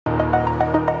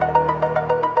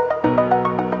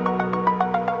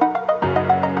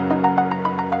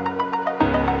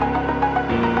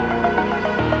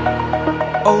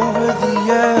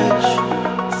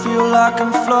like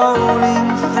I'm floating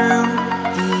through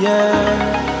the air.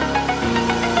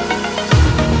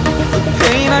 The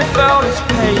pain I felt is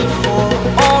paid for,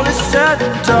 all is said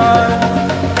and done.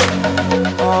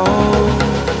 Oh,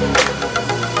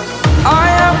 I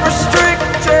am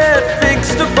restricted,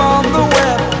 fixed upon the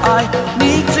web. I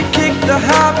need to kick the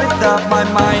habit that my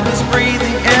mind is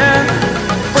breathing in.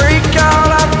 Break out,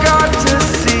 I've got to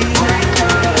see.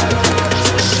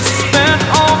 Spent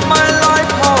all my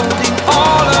life holding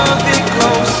all of it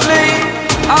closely.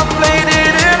 I played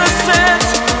it innocent,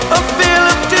 a feel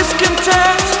of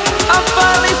discontent. I'm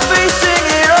finally facing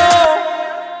it all,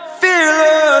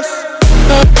 fearless.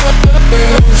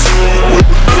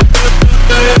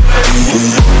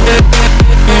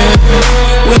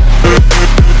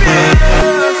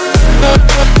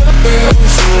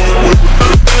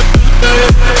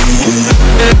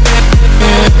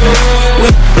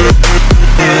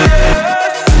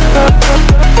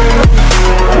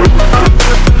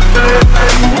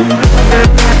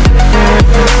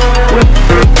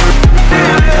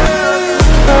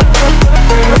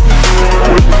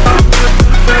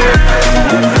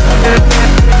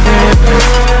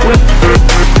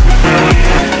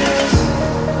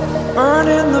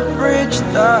 Burning the bridge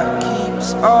that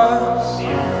keeps us.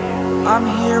 I'm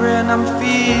here and I'm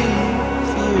feeling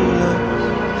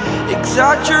fearless.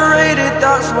 Exaggerated,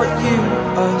 that's what you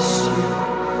assume.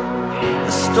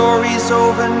 The story's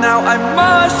over now, I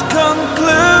must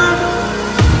conclude.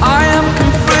 I am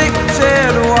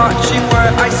conflicted, watching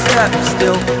where I step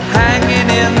still, hanging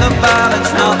in the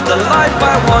balance. Not the life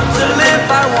I want to live,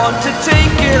 I want to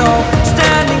take it all.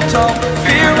 Standing tall,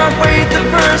 fear I weighed the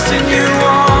person you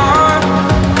are.